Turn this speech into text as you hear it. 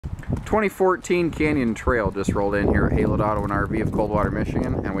2014 Canyon Trail just rolled in here at Haylett Auto and RV of Coldwater,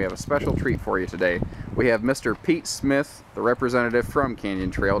 Michigan, and we have a special treat for you today. We have Mr. Pete Smith, the representative from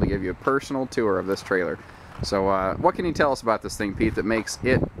Canyon Trail, to give you a personal tour of this trailer. So what can you tell us about this thing, Pete, that makes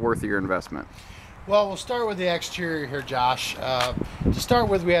it worth your investment? Well, we'll start with the exterior here, Josh. To start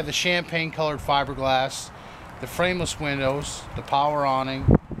with, we have the champagne colored fiberglass, the frameless windows, the power awning,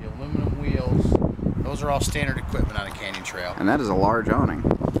 the aluminum wheels. Those are all standard equipment on a Canyon Trail. And that is a large awning.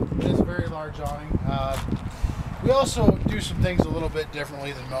 It is a very large awning. We also do some things a little bit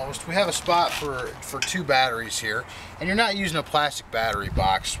differently than most. We have a spot for two batteries here, and you're not using a plastic battery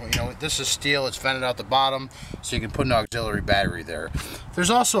box. You know, this is steel, it's vented out the bottom, so you can put an auxiliary battery there. There's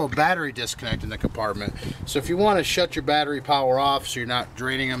also a battery disconnect in the compartment, so if you want to shut your battery power off so you're not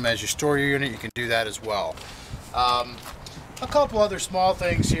draining them as you store your unit, you can do that as well. A couple other small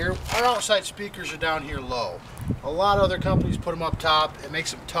things here. Our outside speakers are down here low. A lot of other companies put them up top. It makes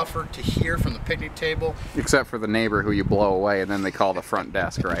them tougher to hear from the picnic table. Except for the neighbor who you blow away and then they call the front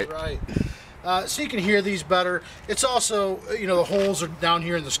desk, right? Right. So you can hear these better. It's also, you know, the holes are down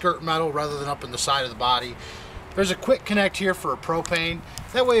here in the skirt metal rather than up in the side of the body. There's a quick connect here for a propane.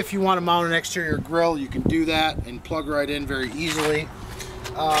 That way if you want to mount an exterior grill, you can do that and plug right in very easily.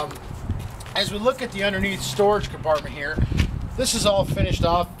 As we look at the underneath storage compartment here, this is all finished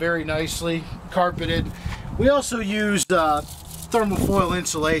off very nicely, carpeted. We also used thermofoil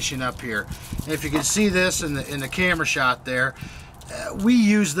insulation up here. And if you can see this in the camera shot there, we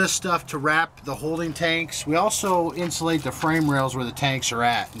use this stuff to wrap the holding tanks. We also insulate the frame rails where the tanks are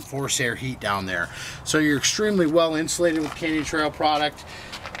at and force air heat down there. So you're extremely well insulated with Canyon Trail product.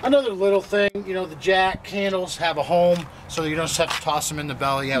 Another little thing, you know, the jack handles have a home, so you don't just have to toss them in the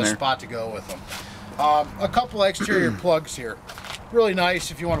belly. You have a spot to go with them. A couple exterior plugs here. Really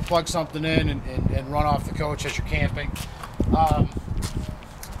nice if you want to plug something in and run off the coach as you're camping.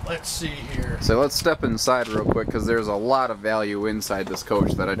 Let's see here. So let's step inside real quick because there's a lot of value inside this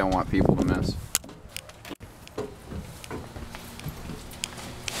coach that I don't want people to miss.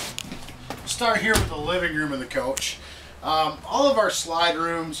 Start here with the living room of the coach. All of our slide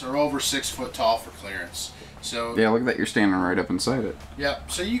rooms are over 6 foot tall for clearance. So yeah, look at that, you're standing right up inside it. Yep.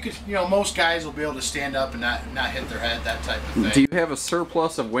 So you could, you know, most guys will be able to stand up and not hit their head, that type of thing. Do you have a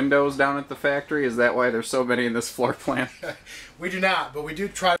surplus of windows down at the factory? Is that why there's so many in this floor plan? We do not, but we do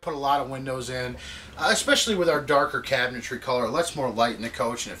try to put a lot of windows in, especially with our darker cabinetry color. It lets more light in the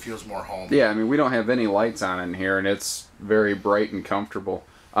coach and it feels more homey. Yeah, I mean, we don't have any lights on in here and it's very bright and comfortable.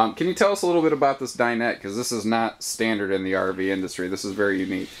 Can you tell us a little bit about this dinette? Because this is not standard in the RV industry. This is very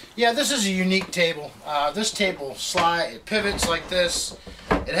unique. Yeah, this is a unique table. This table it pivots like this.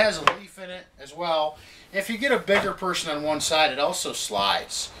 It has a leaf in it as well. If you get a bigger person on one side, it also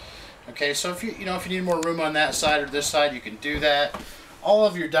slides. Okay, so if you need more room on that side or this side, you can do that. All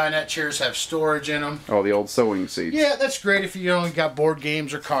of your dinette chairs have storage in them. Oh, the old sewing seats. Yeah, that's great if you only got board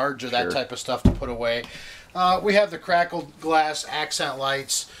games or cards or that type of stuff to put away. We have the crackled glass accent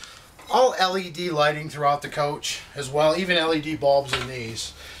lights, all LED lighting throughout the coach as well, even LED bulbs in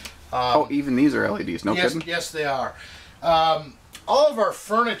these. Oh, even these are LEDs, no kidding? Yes, they are. All of our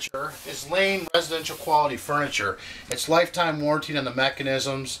furniture is Lane residential quality furniture. It's lifetime warranty on the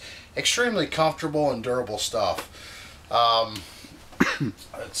mechanisms, extremely comfortable and durable stuff.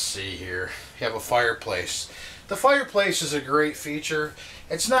 Let's see here. You have a fireplace. The fireplace is a great feature.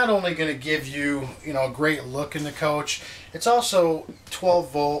 It's not only going to give you, a great look in the coach, it's also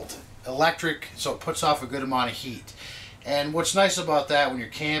 12 volt electric, so it puts off a good amount of heat. And what's nice about that when you're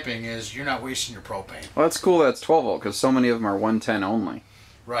camping is you're not wasting your propane. Well, that's cool that's 12 volt because so many of them are 110 only.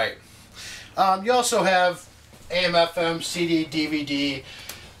 Right. You also have AM, FM, CD, DVD.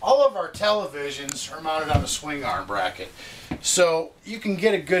 All of our televisions are mounted on a swing arm bracket. So you can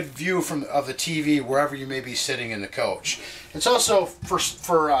get a good view of the TV wherever you may be sitting in the coach. It's also,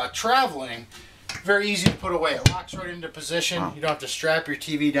 for traveling, very easy to put away. It locks right into position. Wow. You don't have to strap your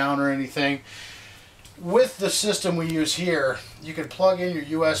TV down or anything. With the system we use here, you can plug in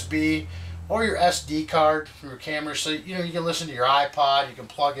your USB or your SD card from your camera. So you can listen to your iPod. You can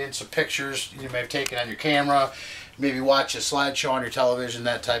plug in some pictures you may have taken on your camera. Maybe watch a slideshow on your television,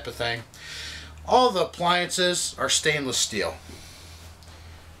 that type of thing. All the appliances are stainless steel.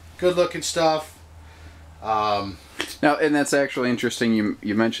 Good looking stuff. Now, and that's actually interesting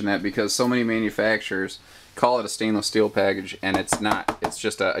you mentioned that because so many manufacturers call it a stainless steel package and it's not. It's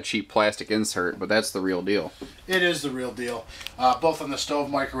just a cheap plastic insert, but that's the real deal. It is the real deal, both on the stove,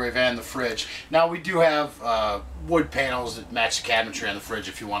 microwave, and the fridge. Now we do have wood panels that match the cabinetry on the fridge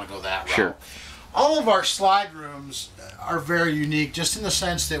if you want to go that route. Sure. All of our slide rooms are very unique just in the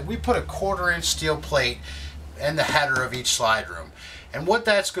sense that we put a 1/4 inch steel plate in the header of each slide room. And what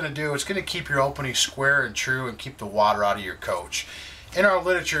that's going to do, it's going to keep your opening square and true and keep the water out of your coach. In our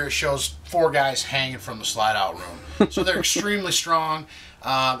literature, it shows 4 guys hanging from the slide-out room. So they're extremely strong.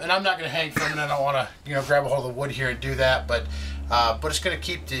 And I'm not going to hang from it. I don't want to, grab a hold of the wood here and do that. But it's going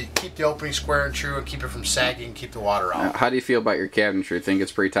to keep the opening square and true and keep it from sagging and keep the water out. How do you feel about your cabinetry? Think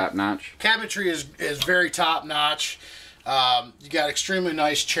it's pretty top-notch? Cabinetry is very top-notch. You got extremely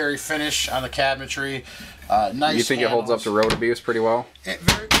nice cherry finish on the cabinetry. Nice. You think it holds up to road abuse pretty well?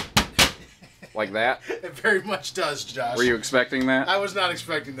 Like that? It very much does, Josh. Were you expecting that? I was not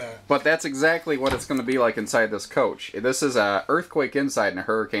expecting that. But that's exactly what it's going to be like inside this coach. This is a earthquake inside and a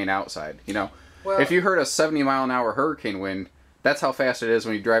hurricane outside. Well, if you heard a 70-mile-an-hour hurricane wind, that's how fast it is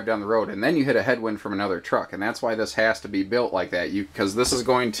when you drive down the road. And then you hit a headwind from another truck. And that's why this has to be built like that. Because this is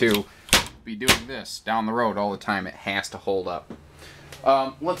going to be doing this down the road all the time. It has to hold up.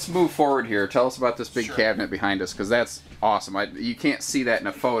 Let's move forward here. Tell us about this big cabinet behind us, because that's awesome. You can't see that in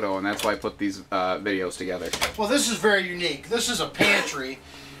a photo, and that's why I put these videos together. Well, this is very unique. This is a pantry.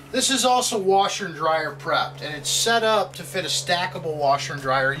 This is also washer and dryer prepped, and it's set up to fit a stackable washer and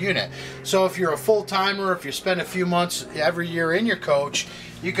dryer unit. So if you're a full-timer, if you spend a few months every year in your coach,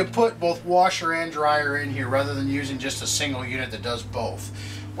 you can put both washer and dryer in here rather than using just a single unit that does both.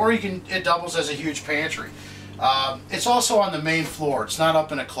 Or it doubles as a huge pantry. It's also on the main floor. It's not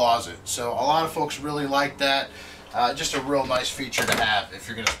up in a closet. So a lot of folks really like that. Just a real nice feature to have if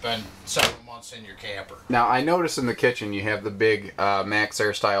you're going to spend several months in your camper. Now, I noticed in the kitchen you have the big Max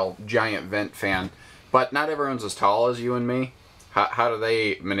Air style giant vent fan, but not everyone's as tall as you and me. How do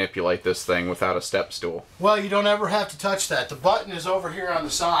they manipulate this thing without a step stool? Well, you don't ever have to touch that. The button is over here on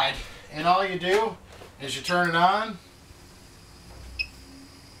the side, and all you do is you turn it on,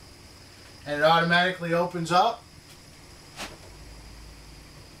 and it automatically opens up.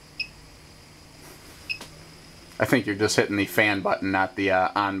 I think you're just hitting the fan button, not the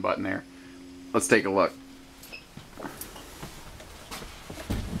on button there. Let's take a look.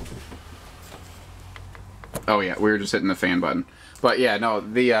 Oh yeah, we were just hitting the fan button. But yeah, no,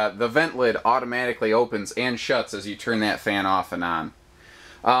 the vent lid automatically opens and shuts as you turn that fan off and on.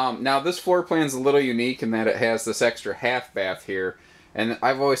 Now this floor plan is a little unique in that it has this extra half bath here. And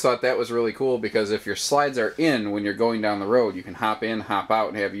I've always thought that was really cool, because if your slides are in when you're going down the road, you can hop in, hop out,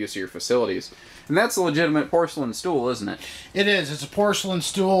 and have use of your facilities. And that's a legitimate porcelain stool, isn't it? It is. It's a porcelain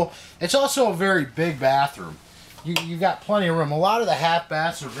stool. It's also a very big bathroom. You've got plenty of room. A lot of the half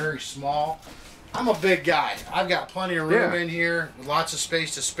baths are very small. I'm a big guy. I've got plenty of room in here, with lots of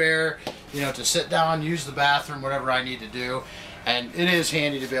space to spare, to sit down, use the bathroom, whatever I need to do. And it is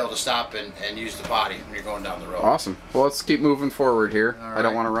handy to be able to stop and use the body when you're going down the road. Awesome. Well, let's keep moving forward here. All right. I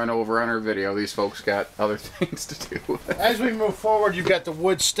don't want to run over on our video. These folks got other things to do. As we move forward, you've got the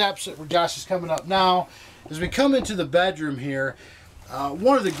wood steps that Josh is coming up now. As we come into the bedroom here,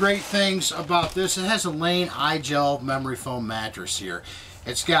 one of the great things about this, it has a Lane iGel memory foam mattress here.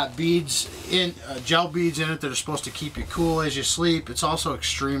 It's got beads gel beads in it that are supposed to keep you cool as you sleep. It's also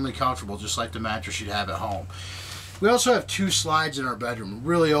extremely comfortable, just like the mattress you'd have at home. We also have 2 slides in our bedroom. It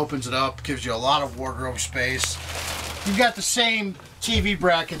really opens it up, gives you a lot of wardrobe space. You've got the same TV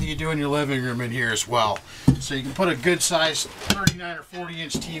bracket that you do in your living room in here as well. So you can put a good size 39 or 40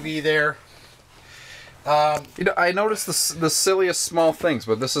 inch TV there. I noticed the silliest small things,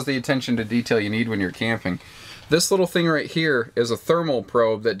 but this is the attention to detail you need when you're camping. This little thing right here is a thermal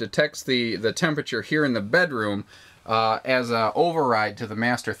probe that detects the temperature here in the bedroom as an override to the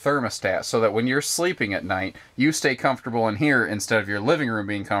master thermostat, so that when you're sleeping at night, you stay comfortable in here instead of your living room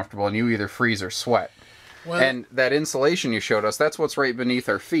being comfortable and you either freeze or sweat. Well, and that insulation you showed us, that's what's right beneath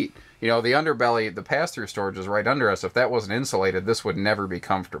our feet. The underbelly, the pass-through storage is right under us. If that wasn't insulated, this would never be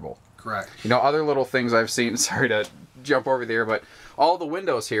comfortable. Correct. Other little things I've seen, sorry to jump over there, but all the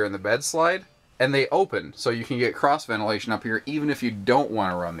windows here in the bed slide, and they open, so you can get cross ventilation up here even if you don't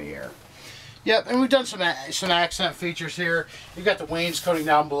want to run the air. Yep, and we've done some accent features here. You've got the wainscoting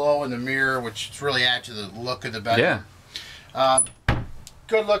down below and the mirror, which really add to the look of the bedroom. Yeah.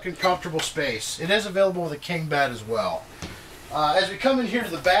 Good looking, comfortable space. It is available with a king bed as well. As we come in here to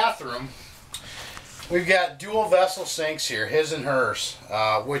the bathroom, we've got dual vessel sinks here, his and hers,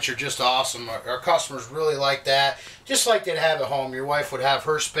 which are just awesome. Our customers really like that. Just like they'd have at home. Your wife would have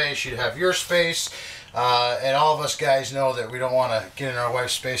her space, you'd have your space. And all of us guys know that we don't want to get in our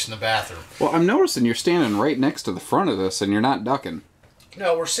wife's space in the bathroom. Well, I'm noticing you're standing right next to the front of this and you're not ducking.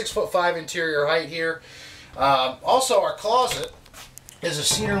 No, we're 6'5" interior height here. Also, our closet is a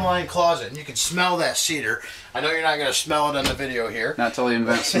cedar lined closet, and you can smell that cedar. I know you're not going to smell it on the video here. Not till you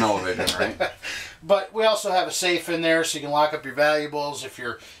invent smell-o-vision, right? But we also have a safe in there, so you can lock up your valuables if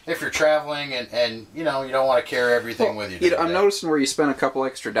you're traveling and you know you don't want to carry everything with you. I'm noticing where you spent a couple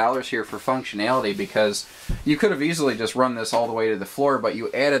extra dollars here for functionality, because you could have easily just run this all the way to the floor, but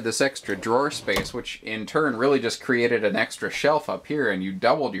you added this extra drawer space, which in turn really just created an extra shelf up here, and you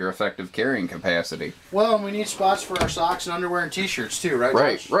doubled your effective carrying capacity. Well, and we need spots for our socks and underwear and t-shirts too, right?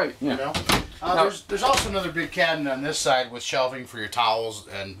 Right, Josh? right. Yeah. You know? There's also another big cabinet on this side with shelving for your towels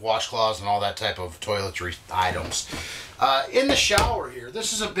and washcloths and all that type of toiletry items. In the shower here,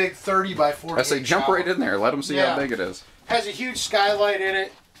 this is a big 30 by 40. I say jump right in there. Let them see how big it is. Has a huge skylight in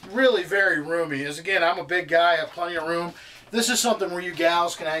it. Really very roomy. As again, I'm a big guy. I have plenty of room. This is something where you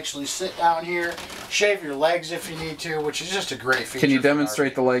gals can actually sit down here, shave your legs if you need to, which is just a great feature. Can you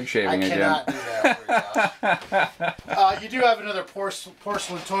demonstrate the leg shaving again? I cannot do that for you. You do have another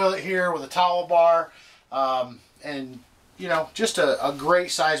porcelain toilet here with a towel bar, and you know, just a great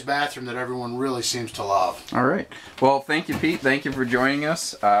sized bathroom that everyone really seems to love. All right. Well, thank you, Pete. Thank you for joining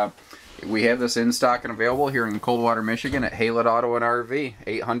us. We have this in stock and available here in Coldwater, Michigan at Haylett Auto and RV,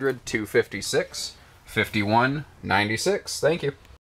 800-256-5196. Thank you.